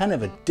video. It's kind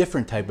of a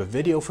different type of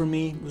video for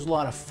me. It was a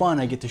lot of fun.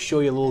 I get to show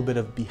you a little bit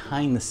of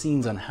behind the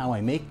scenes on how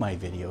I make my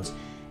videos.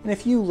 And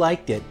if you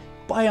liked it,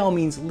 by all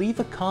means, leave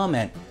a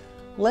comment.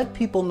 Let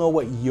people know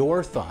what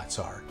your thoughts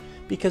are,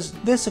 because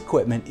this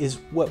equipment is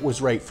what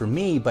was right for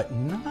me, but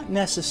not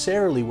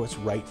necessarily what's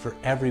right for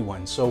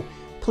everyone. So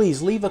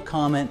please leave a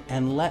comment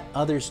and let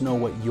others know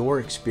what your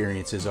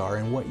experiences are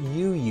and what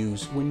you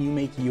use when you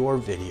make your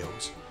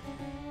videos.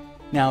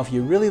 Now, if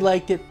you really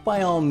liked it,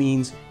 by all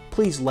means,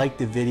 please like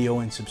the video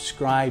and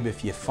subscribe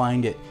if you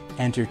find it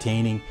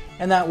entertaining.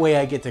 And that way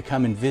I get to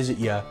come and visit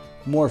you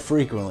more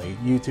frequently.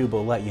 YouTube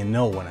will let you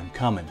know when I'm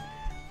coming.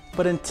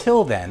 But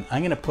until then,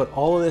 I'm going to put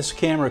all of this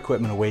camera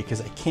equipment away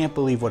because I can't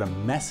believe what a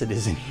mess it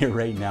is in here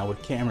right now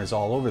with cameras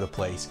all over the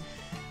place.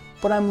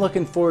 But I'm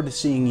looking forward to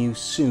seeing you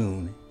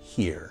soon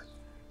here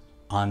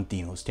on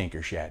Dino's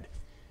Tinker Shed.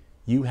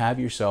 You have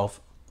yourself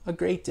a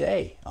great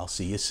day. I'll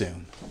see you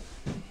soon.